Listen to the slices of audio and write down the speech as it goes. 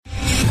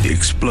The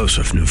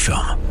explosive new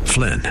film,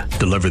 Flynn,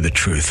 deliver the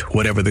truth,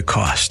 whatever the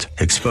cost,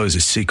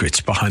 exposes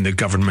secrets behind the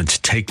government's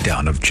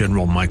takedown of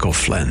General Michael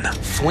Flynn.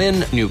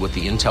 Flynn knew what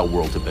the intel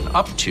world had been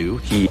up to.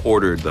 He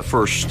ordered the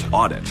first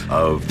audit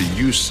of the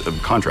use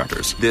of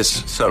contractors.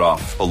 This set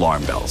off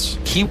alarm bells.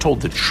 He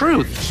told the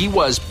truth. He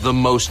was the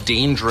most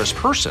dangerous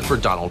person for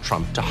Donald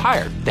Trump to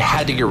hire. They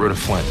had to get rid of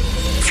Flynn.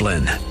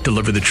 Flynn,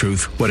 deliver the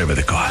truth, whatever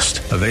the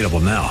cost. Available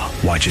now.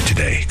 Watch it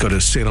today. Go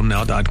to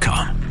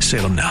salemnow.com.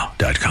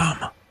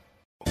 salemnow.com.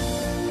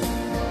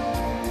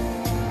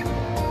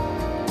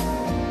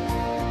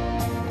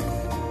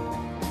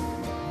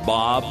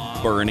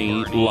 Bob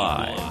Burney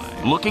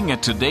Live. Looking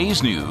at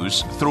today's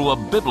news through a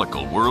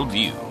biblical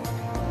worldview.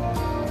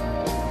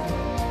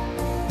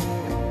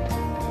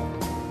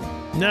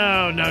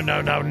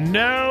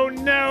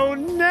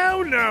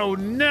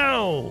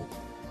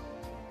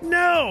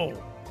 No.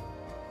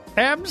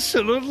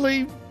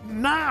 Absolutely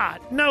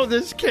not. No,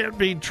 this can't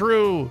be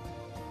true.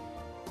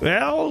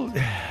 Well,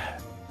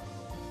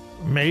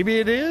 maybe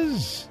it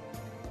is.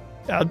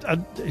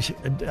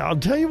 I'll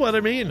tell you what I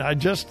mean. I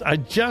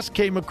just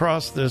came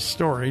across this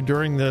story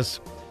during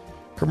this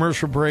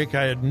commercial break.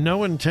 I had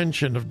no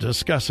intention of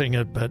discussing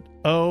it, but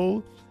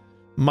oh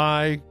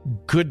my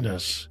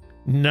goodness.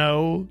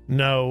 No.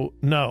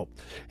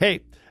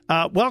 Hey,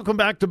 welcome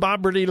back to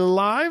Bob Burney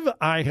Live.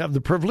 I have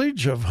the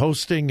privilege of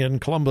hosting in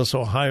Columbus,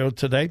 Ohio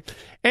today,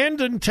 and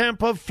in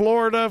Tampa,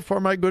 Florida for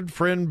my good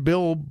friend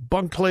Bill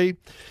Bunkley.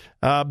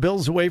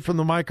 Bill's away from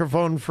the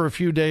microphone for a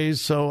few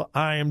days, so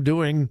I am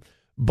doing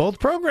both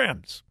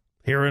programs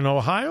here in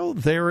Ohio,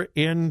 there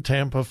in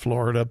Tampa,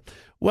 Florida.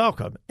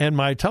 Welcome. And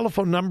my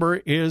telephone number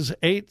is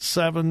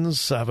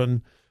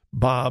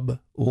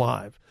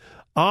 877-BOB-LIVE.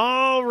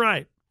 All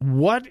right.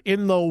 What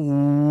in the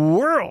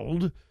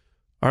world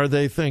are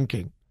they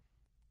thinking?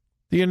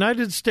 The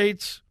United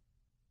States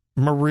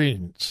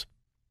Marines.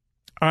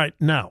 All right.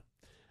 Now,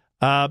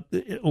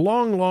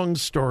 long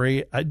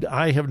story.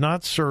 I have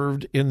not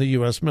served in the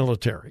U.S.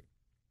 military.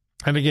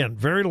 And again,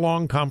 very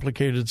long,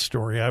 complicated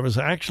story. I was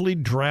actually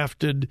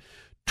drafted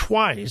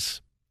twice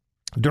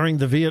during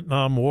the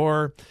Vietnam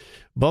War.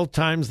 Both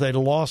times they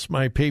lost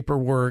my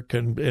paperwork.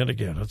 And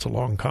again, it's a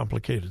long,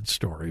 complicated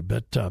story.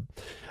 But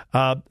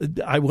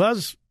I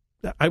was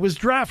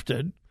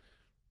drafted.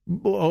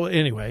 Well,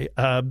 anyway,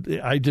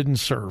 I didn't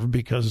serve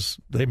because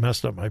they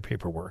messed up my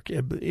paperwork.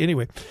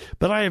 Anyway,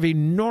 but I have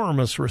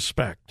enormous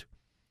respect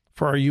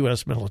for our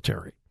U.S.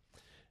 military.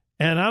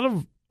 And out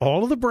of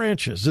all of the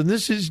branches, and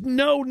this is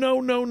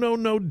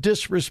no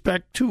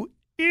disrespect to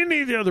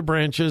any of the other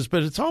branches,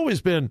 but it's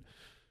always been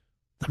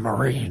the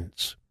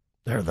Marines.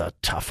 They're the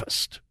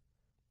toughest.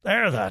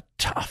 They're the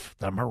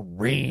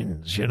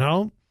Marines, you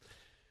know?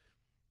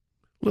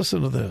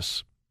 Listen to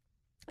this.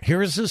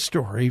 Here is a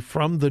story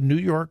from the New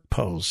York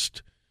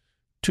Post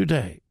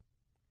today.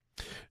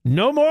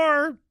 No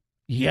more.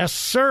 Yes,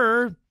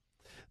 sir.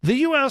 The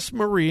U.S.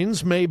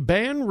 Marines may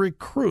ban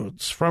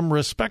recruits from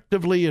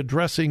respectively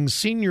addressing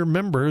senior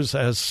members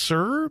as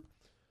sir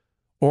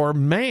or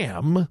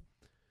ma'am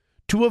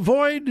to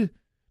avoid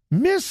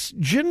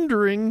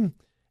misgendering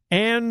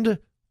and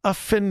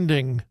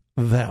offending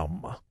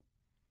them. All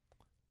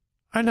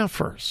right, now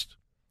first,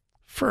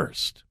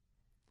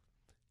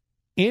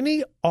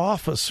 any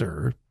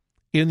officer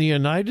in the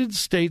United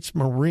States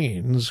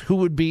Marines who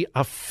would be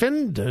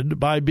offended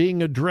by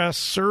being addressed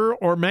sir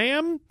or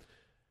ma'am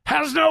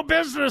has no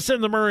business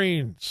in the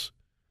Marines.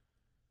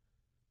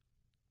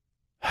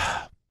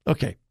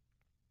 Okay,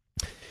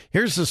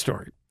 here's the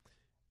story.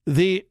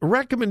 The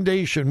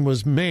recommendation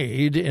was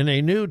made in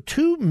a new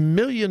 $2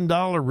 million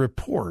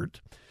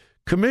report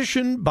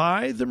commissioned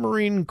by the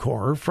Marine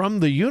Corps from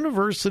the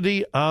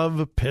University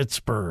of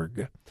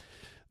Pittsburgh.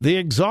 The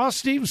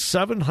exhaustive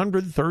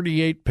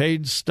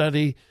 738-page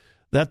study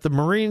that the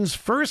Marines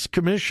first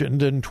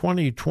commissioned in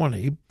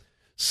 2020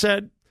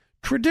 said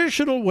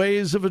traditional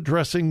ways of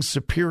addressing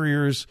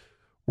superiors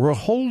were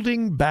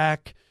holding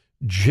back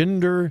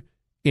gender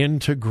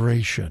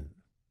integration.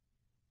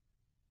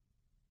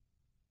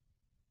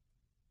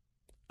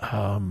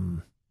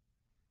 The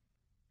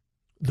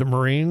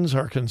Marines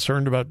are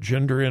concerned about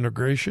gender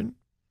integration.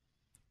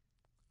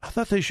 I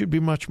thought they should be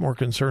much more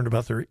concerned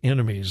about their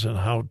enemies and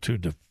how to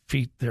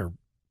defeat their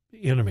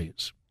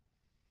enemies.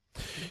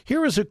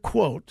 Here is a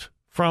quote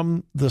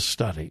from the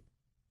study.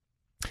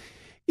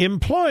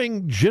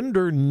 Employing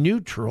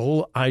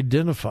gender-neutral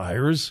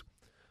identifiers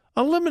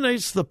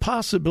eliminates the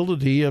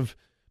possibility of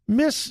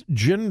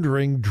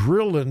misgendering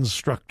drill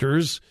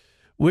instructors,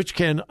 which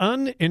can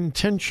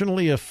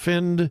unintentionally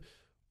offend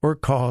or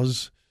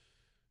cause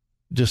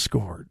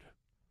discord.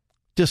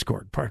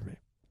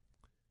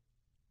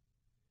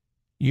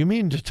 You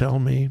mean to tell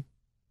me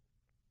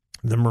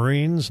the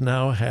Marines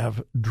now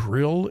have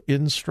drill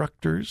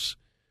instructors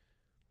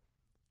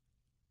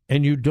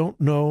and you don't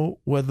know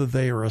whether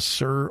they are a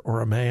sir or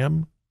a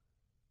ma'am?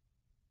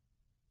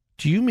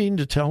 Do you mean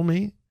to tell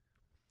me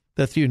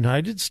that the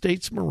United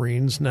States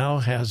Marines now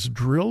has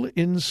drill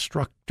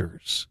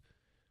instructors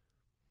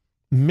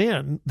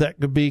men that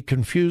could be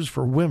confused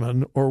for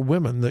women or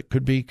women that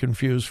could be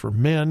confused for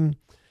men,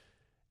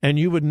 and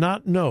you would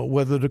not know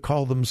whether to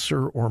call them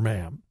sir or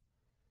ma'am.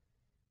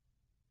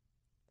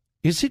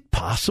 Is it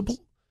possible?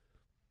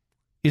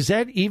 Is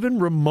that even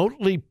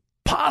remotely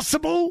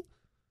possible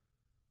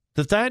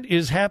that that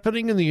is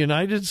happening in the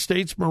United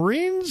States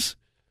Marines?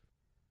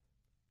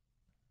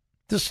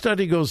 The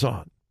study goes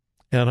on,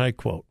 and I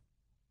quote,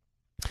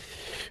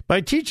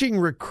 by teaching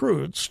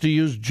recruits to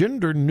use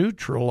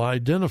gender-neutral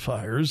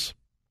identifiers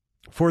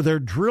for their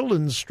drill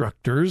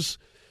instructors,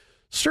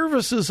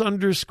 services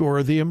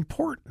underscore the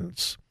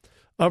importance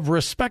of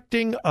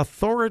respecting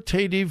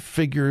authoritative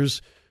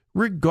figures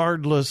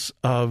regardless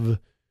of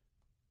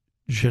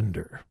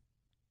gender.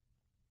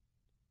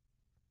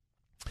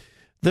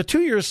 The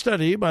 2-year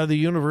study by the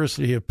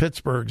University of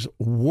Pittsburgh's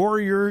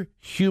Warrior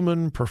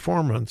Human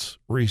Performance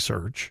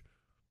Research.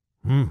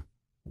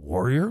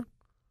 Warrior?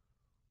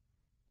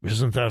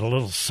 Isn't that a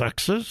little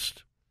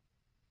sexist?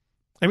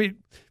 I mean,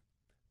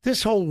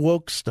 this whole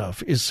woke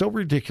stuff is so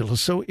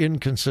ridiculous, so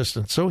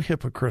inconsistent, so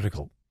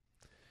hypocritical.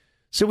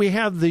 So we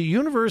have the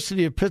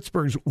University of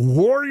Pittsburgh's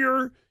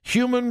Warrior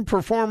Human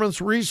Performance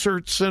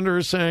Research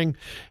Center saying,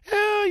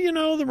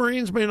 the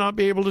Marines may not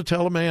be able to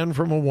tell a man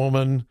from a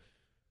woman.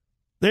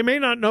 They may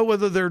not know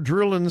whether their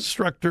drill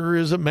instructor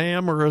is a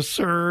ma'am or a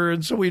sir,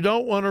 and so we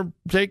don't want to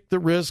take the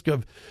risk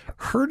of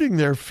hurting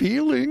their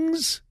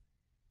feelings.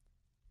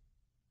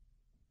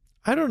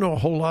 I don't know a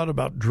whole lot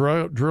about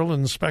drill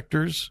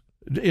instructors,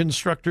 in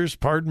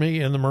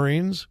the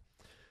Marines.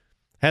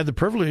 Had the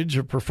privilege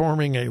of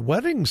performing a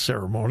wedding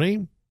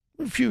ceremony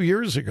a few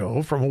years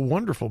ago from a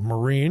wonderful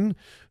Marine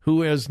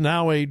who is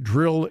now a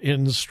drill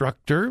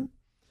instructor.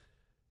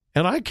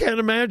 And I can't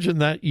imagine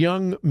that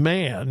young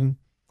man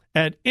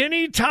at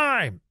any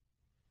time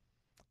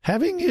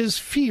having his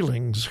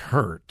feelings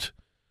hurt.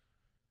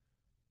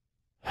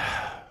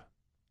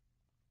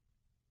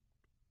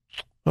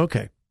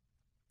 Okay.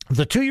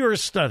 The 2-year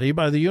study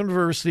by the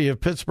University of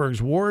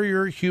Pittsburgh's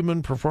Warrior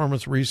Human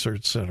Performance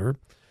Research Center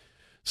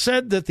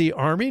said that the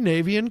Army,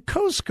 Navy, and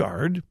Coast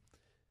Guard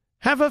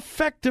have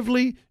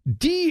effectively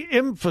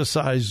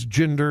de-emphasized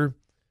gender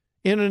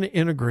in an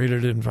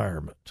integrated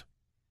environment.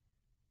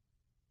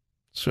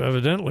 So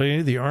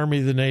evidently, the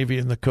Army, the Navy,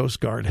 and the Coast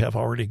Guard have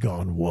already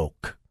gone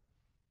woke,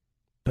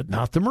 but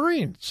not the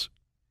Marines.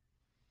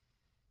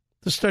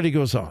 The study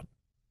goes on,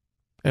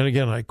 and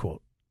again I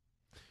quote,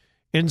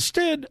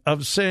 instead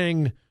of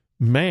saying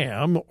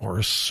ma'am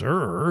or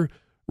sir,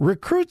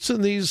 recruits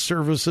in these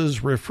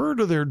services refer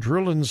to their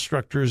drill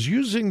instructors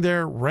using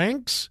their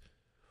ranks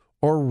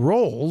or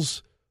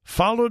roles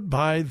followed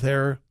by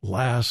their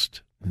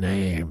last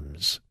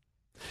names.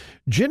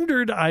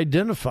 Gendered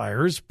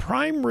identifiers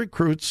prime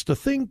recruits to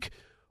think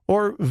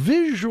or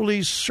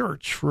visually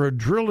search for a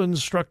drill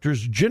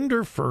instructor's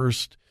gender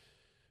first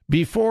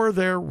before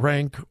their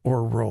rank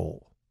or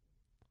role.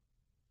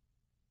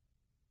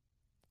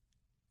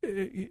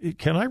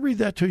 Can I read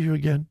that to you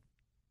again?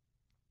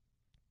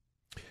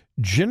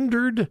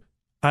 Gendered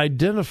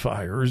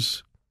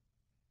identifiers,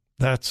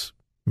 that's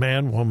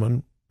man,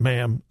 woman,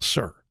 ma'am,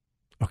 sir.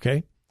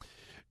 Okay?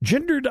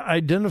 Gendered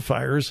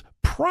identifiers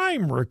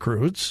prime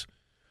recruits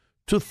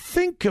to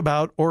think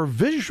about or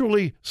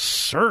visually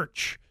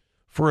search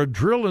for a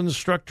drill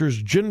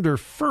instructor's gender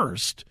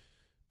first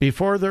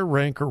before their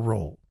rank or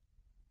role.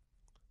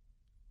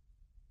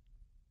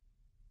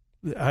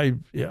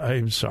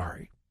 I'm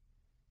sorry.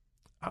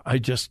 I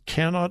just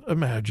cannot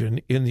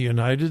imagine in the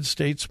United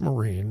States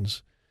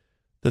Marines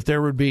that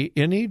there would be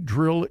any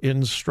drill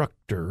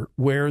instructor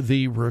where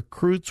the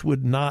recruits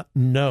would not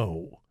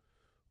know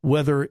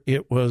whether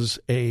it was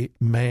a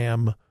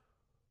ma'am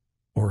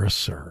or a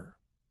sir.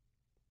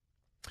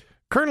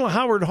 Colonel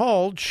Howard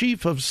Hall,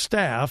 Chief of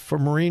Staff for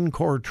Marine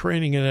Corps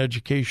Training and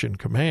Education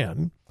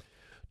Command,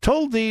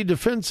 told the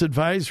Defense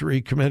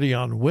Advisory Committee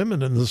on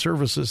Women in the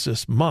Services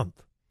this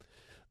month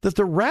that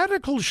the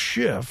radical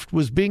shift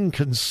was being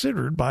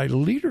considered by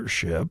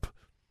leadership,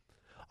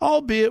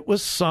 albeit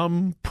with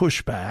some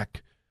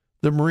pushback,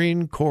 the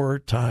Marine Corps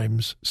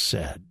Times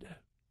said.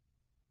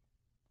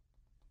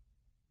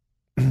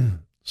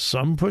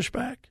 Some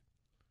pushback?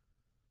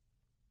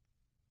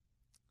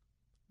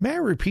 May I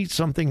repeat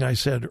something I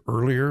said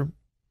earlier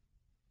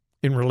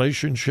in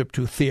relationship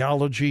to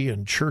theology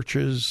and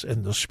churches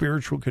and the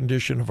spiritual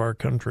condition of our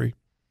country?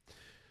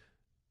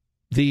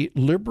 The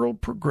liberal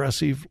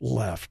progressive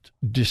left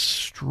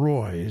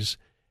destroys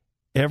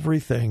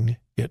everything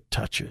it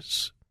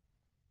touches.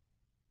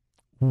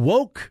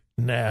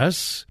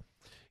 Wokeness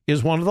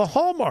is one of the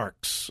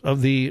hallmarks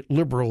of the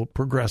liberal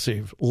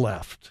progressive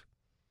left.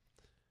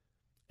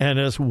 And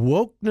as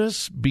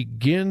wokeness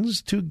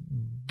begins to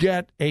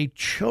get a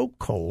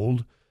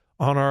chokehold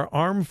on our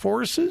armed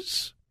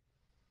forces,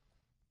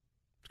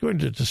 it's going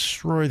to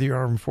destroy the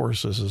armed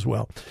forces as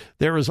well.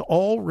 There is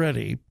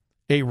already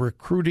a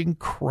recruiting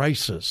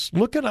crisis.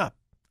 Look it up.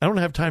 I don't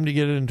have time to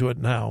get into it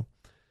now.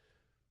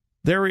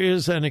 There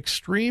is an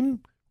extreme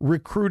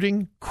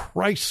recruiting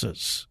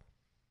crisis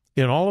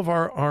in all of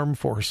our armed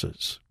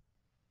forces.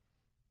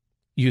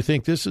 You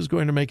think this is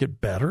going to make it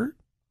better?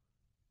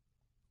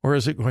 Or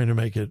is it going to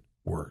make it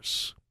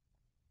worse?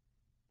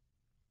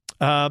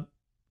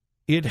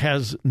 It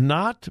has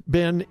not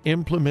been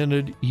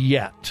implemented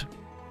yet.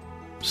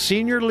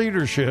 Senior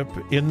leadership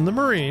in the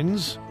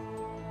Marines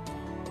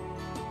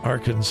are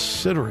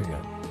considering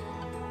it.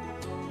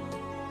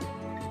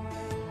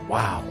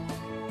 Wow.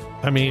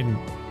 I mean,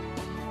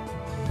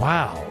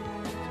 wow.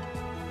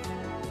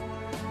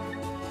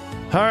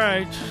 All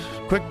right,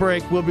 quick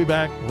break. We'll be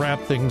back, wrap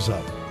things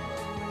up.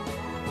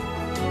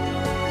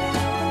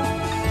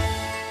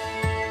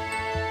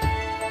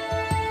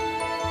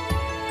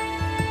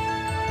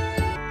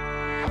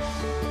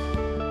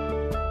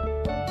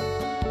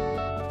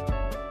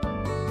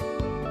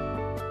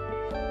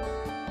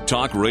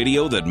 Talk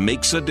radio that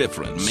makes a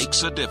difference.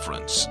 Makes a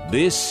difference.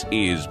 This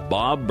is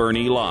Bob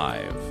Burney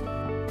Live.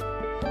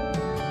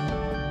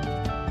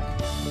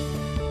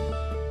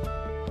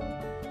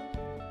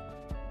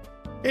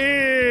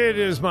 It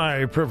is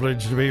my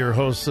privilege to be your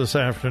host this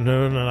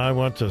afternoon, and I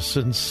want to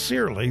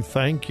sincerely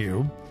thank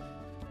you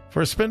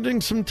for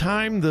spending some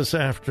time this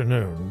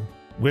afternoon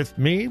with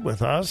me,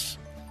 with us.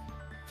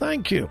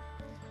 Thank you.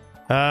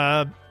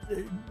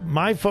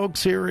 My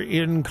folks here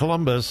in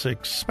Columbus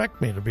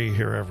expect me to be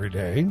here every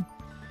day,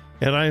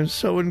 and I am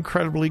so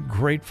incredibly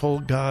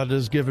grateful. God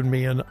has given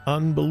me an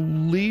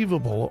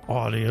unbelievable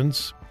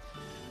audience.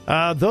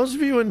 Those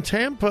of you in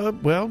Tampa,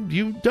 well,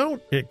 you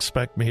don't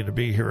expect me to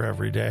be here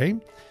every day,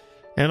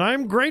 and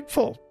I'm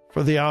grateful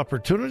for the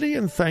opportunity,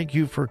 and thank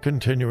you for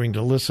continuing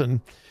to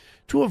listen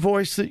to a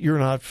voice that you're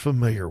not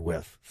familiar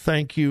with.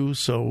 Thank you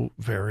so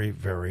very,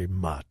 very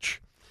much.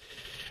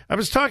 I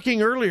was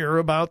talking earlier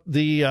about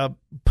the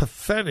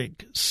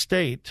pathetic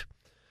state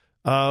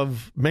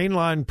of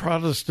mainline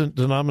Protestant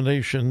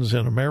denominations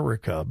in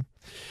America.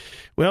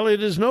 Well,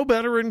 it is no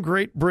better in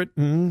Great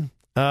Britain.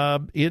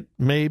 It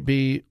may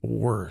be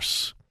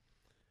worse.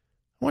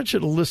 I want you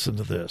to listen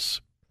to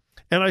this.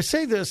 And I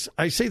say this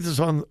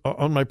on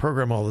my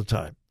program all the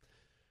time.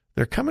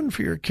 They're coming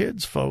for your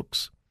kids,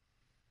 folks.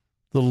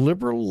 The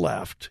liberal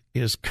left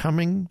is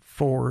coming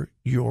for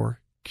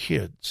your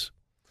kids.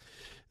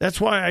 That's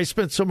why I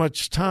spent so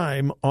much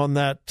time on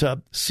that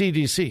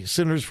CDC,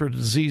 Centers for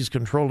Disease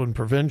Control and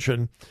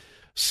Prevention,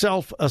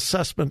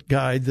 self-assessment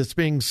guide that's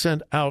being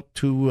sent out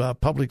to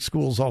public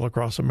schools all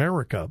across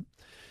America.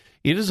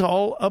 It is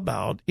all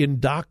about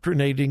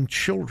indoctrinating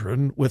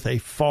children with a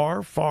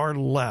far, far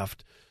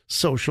left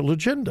social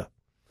agenda.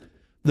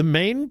 The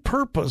main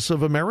purpose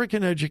of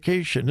American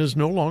education is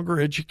no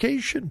longer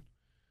education.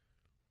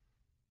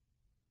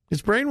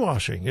 It's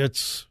brainwashing.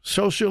 It's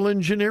social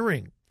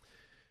engineering.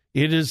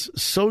 It is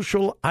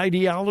social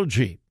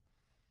ideology.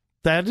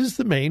 That is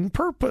the main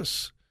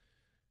purpose.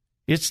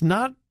 It's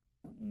not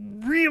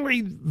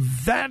really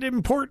that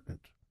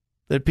important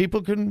that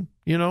people can,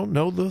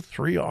 know the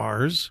 3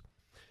 R's.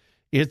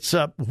 It's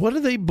what do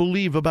they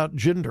believe about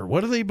gender?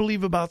 What do they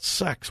believe about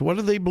sex? What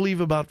do they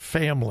believe about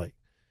family?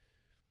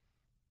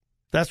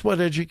 That's what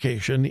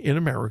education in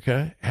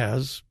America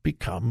has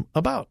become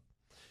about.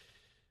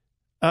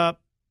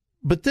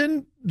 But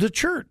then the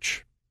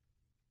church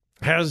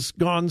has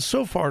gone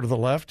so far to the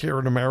left here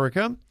in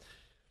America,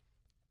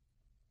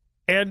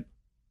 and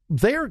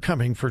they're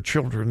coming for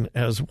children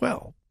as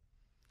well.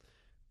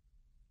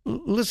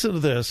 Listen to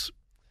this.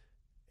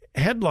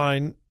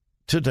 Headline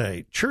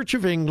today, Church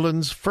of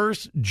England's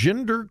first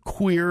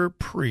genderqueer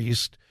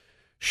priest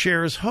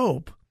shares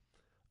hope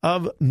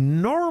of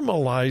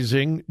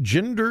normalizing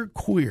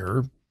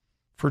genderqueer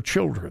for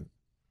children.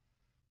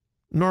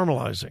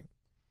 Normalizing.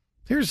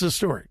 Here's the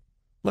story.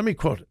 Let me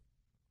quote it.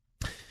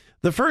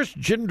 The first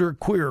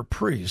genderqueer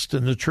priest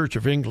in the Church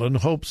of England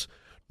hopes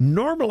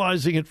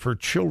normalizing it for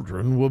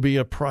children will be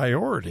a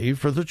priority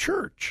for the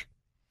church.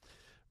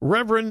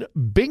 Reverend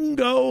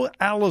Bingo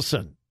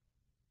Allison.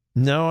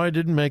 No, I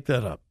didn't make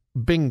that up.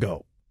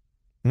 Bingo.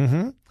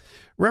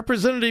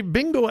 Representative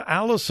Bingo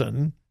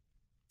Allison,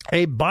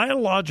 a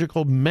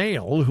biological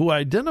male who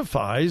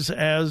identifies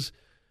as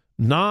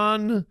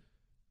non-binary.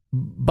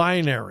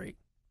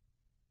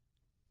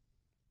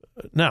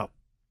 Now,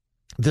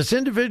 this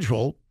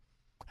individual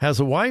has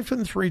a wife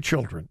and 3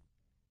 children,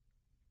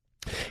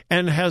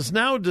 and has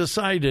now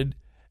decided,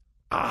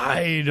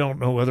 I don't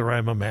know whether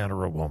I'm a man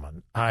or a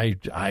woman. I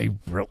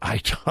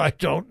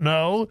don't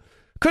know.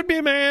 Could be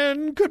a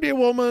man, could be a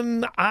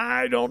woman.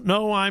 I don't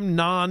know. I'm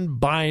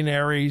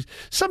non-binary.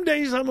 Some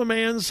days I'm a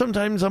man,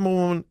 sometimes I'm a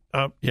woman.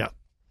 Yeah.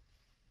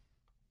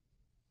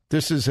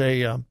 This is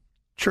a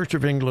Church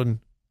of England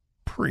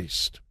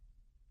priest.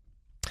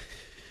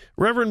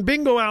 Reverend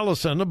Bingo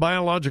Allison, a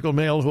biological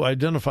male who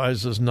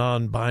identifies as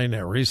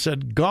non-binary,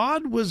 said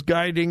God was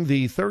guiding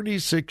the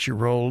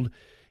 36-year-old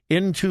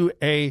into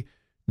a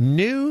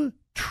new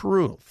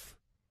truth.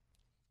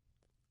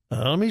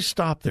 Let me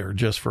stop there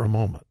just for a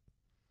moment.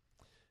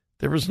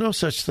 There is no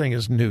such thing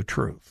as new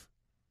truth.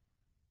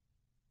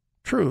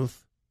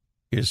 Truth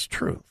is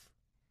truth.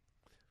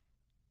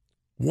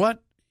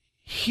 What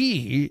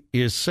he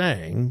is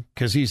saying,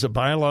 because he's a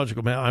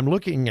biological male, I'm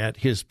looking at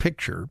his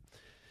picture,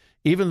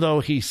 Even though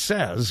he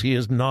says he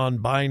is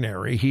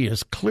non-binary, he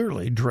is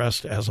clearly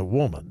dressed as a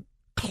woman.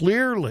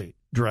 Clearly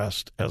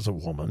dressed as a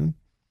woman.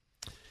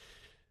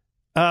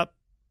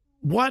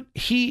 What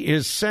he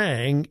is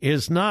saying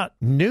is not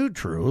new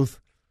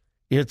truth,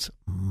 it's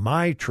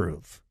my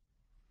truth.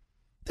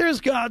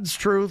 There's God's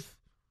truth.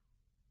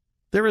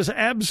 There is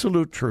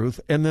absolute truth,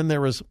 and then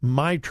there is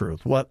my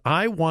truth, what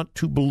I want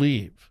to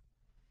believe.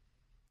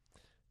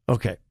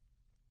 Okay.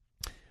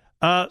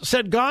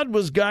 Said God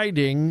was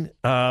guiding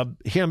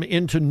him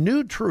into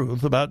new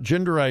truth about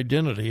gender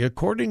identity,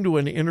 according to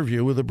an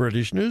interview with a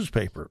British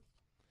newspaper.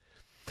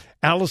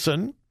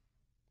 Allison,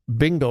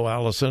 Bingo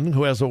Allison,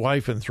 who has a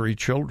wife and 3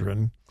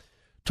 children,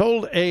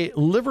 told a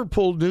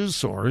Liverpool news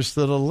source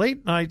that a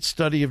late-night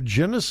study of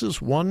Genesis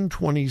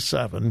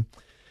 1:27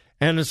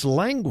 and its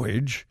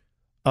language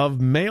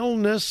of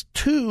maleness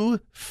to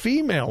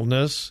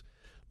femaleness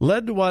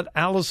led to what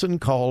Allison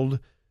called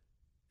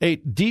a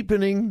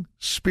deepening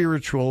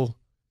spiritual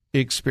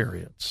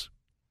experience.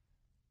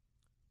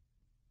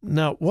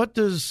 Now, what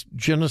does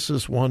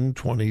Genesis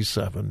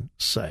 1:27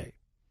 say?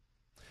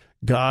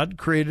 God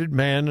created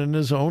man in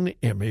his own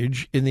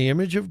image. In the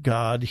image of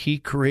God, he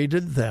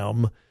created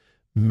them,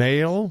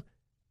 male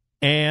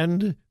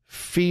and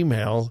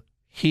female,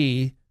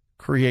 he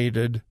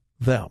created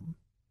them.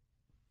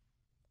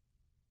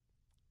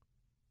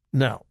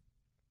 Now,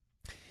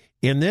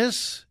 in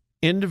this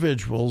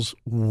individual's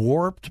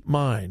warped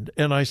mind,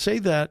 and I say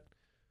that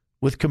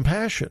with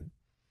compassion,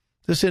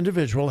 this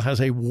individual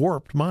has a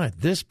warped mind.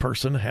 This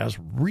person has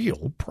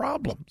real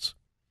problems.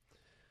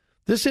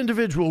 This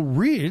individual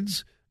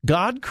reads,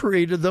 God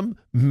created them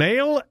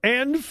male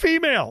and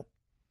female.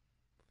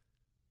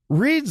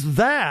 Reads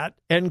that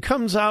and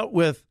comes out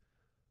with,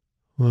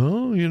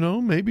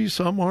 well, maybe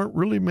some aren't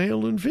really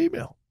male and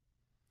female.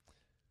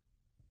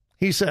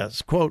 He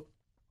says, quote,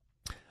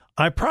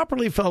 I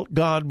properly felt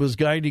God was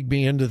guiding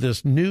me into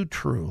this new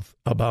truth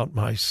about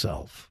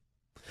myself.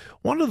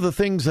 One of the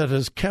things that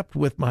has kept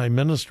with my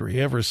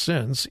ministry ever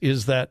since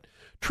is that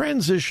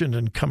transition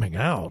and coming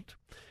out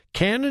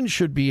can and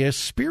should be a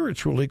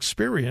spiritual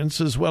experience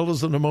as well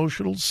as an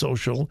emotional,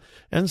 social,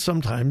 and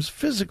sometimes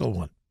physical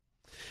one.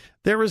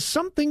 There is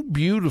something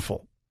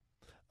beautiful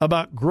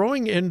about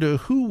growing into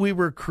who we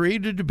were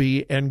created to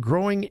be and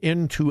growing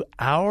into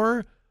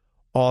our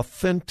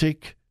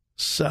authentic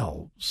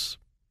selves.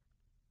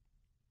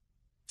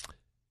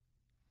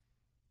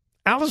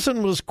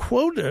 Allison was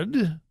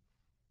quoted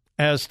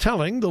as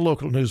telling the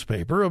local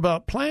newspaper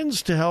about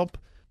plans to help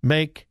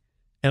make,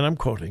 and I'm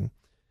quoting,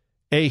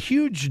 a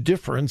huge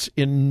difference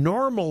in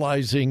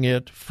normalizing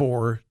it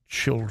for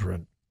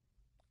children.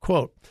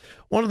 Quote,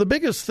 one of the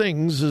biggest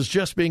things is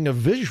just being a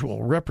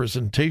visual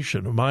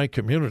representation of my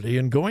community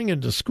and going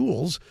into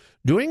schools,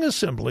 doing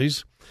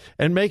assemblies,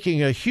 and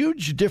making a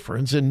huge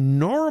difference in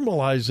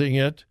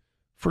normalizing it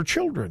for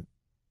children.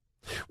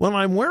 When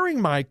I'm wearing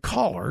my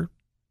collar,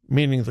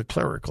 meaning the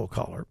clerical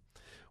collar,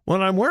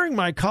 when I'm wearing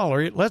my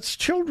collar, it lets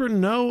children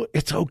know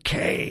it's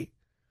okay.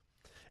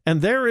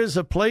 And there is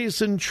a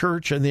place in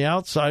church and the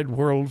outside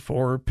world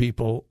for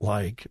people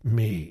like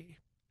me.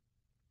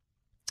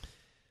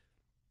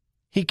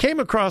 He came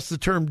across the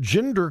term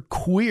gender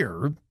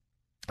queer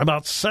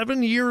about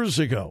 7 years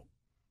ago.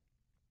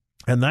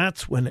 And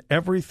that's when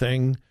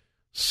everything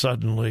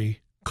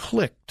suddenly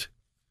clicked,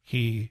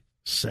 he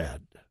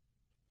said.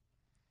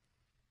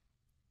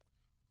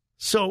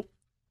 So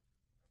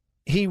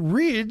he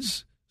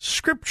reads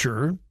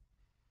Scripture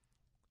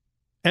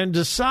and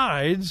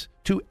decides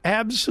to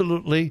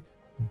absolutely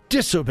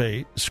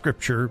disobey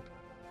Scripture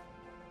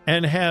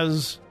and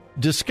has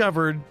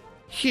discovered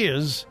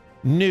his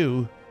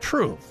new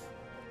truth.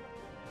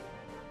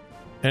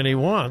 And he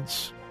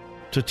wants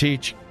to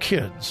teach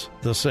kids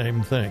the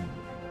same thing.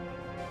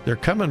 They're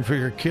coming for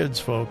your kids,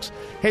 folks.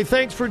 Hey,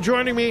 thanks for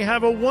joining me.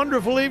 Have a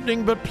wonderful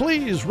evening, but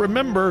please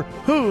remember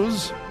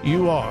whose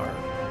you are.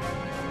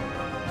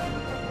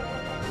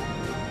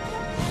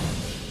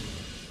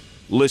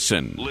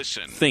 Listen.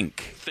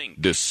 Think.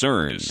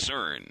 Discern.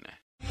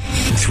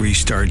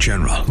 3-star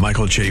General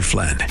Michael J.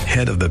 Flynn,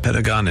 head of the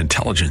Pentagon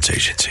Intelligence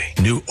Agency,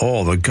 knew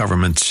all the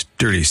government's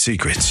dirty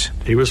secrets.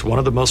 He was one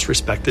of the most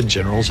respected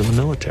generals in the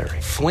military.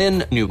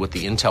 Flynn knew what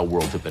the intel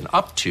world had been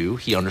up to.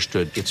 He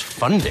understood its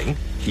funding.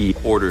 He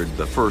ordered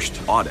the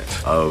first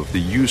audit of the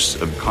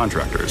use of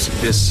contractors.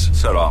 This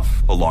set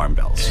off alarm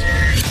bells.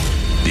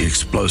 The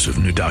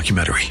explosive new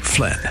documentary,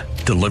 Flynn,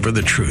 Deliver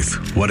the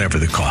Truth, Whatever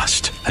the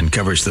Cost,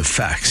 uncovers the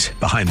facts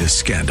behind this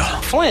scandal.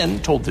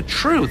 Flynn told the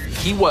truth.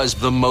 He was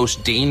the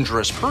most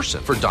dangerous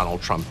person for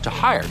Donald Trump to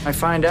hire. I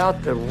find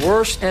out the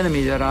worst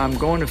enemy that I'm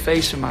going to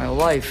face in my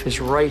life is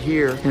right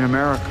here in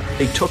America.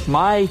 They took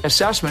my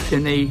assessment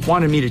and they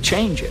wanted me to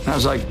change it. And I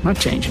was like, I'm not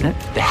changing it.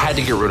 They had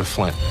to get rid of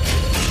Flynn.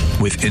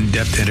 With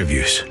in-depth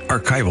interviews,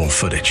 archival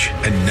footage,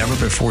 and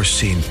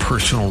never-before-seen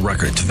personal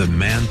records of the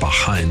man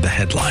behind the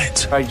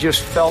headlines. I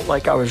just felt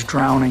like I was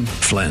drowning.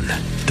 Flynn,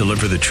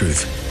 Deliver the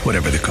Truth,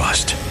 Whatever the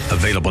Cost.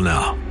 Available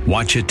now.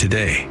 Watch it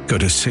today. Go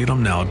to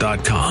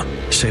salemnow.com.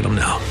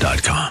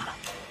 salemnow.com.